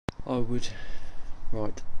I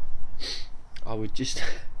would just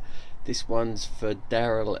this one's for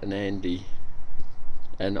Daryl and Andy,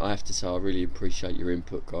 and I have to say I really appreciate your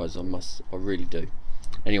input, guys. I really do.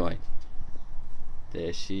 Anyway,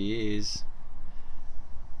 there she is,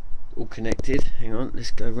 all connected. Hang on,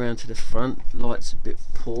 let's go round to the front. Light's a bit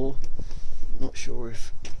poor, not sure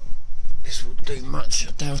if this will do much,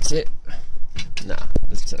 I doubt it. Nah,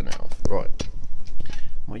 let's turn it off. Right,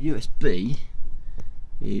 my USB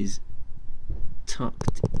is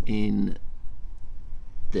tucked in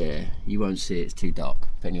there. You won't see it, it's too dark.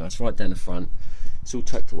 But anyway, it's right down the front. It's all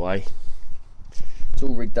tucked away. It's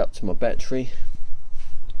all rigged up to my battery.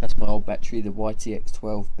 That's my old battery, the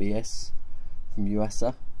YTX12BS from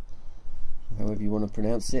USA, however you want to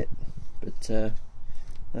pronounce it. But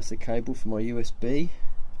that's the cable for my USB.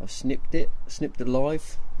 I've snipped it, snipped the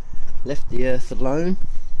live, left the earth alone,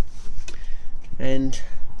 and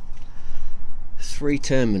 3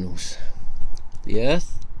 terminals. The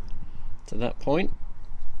earth to that point,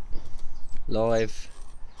 live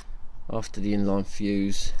after the inline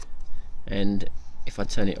fuse, and if I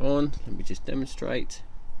turn it on, let me just demonstrate.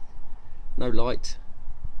 No light.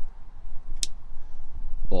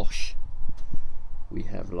 Bosh. We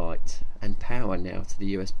have light and power now to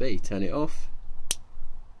the USB. Turn it off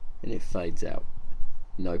and it fades out.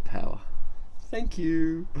 No power. Thank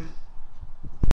you.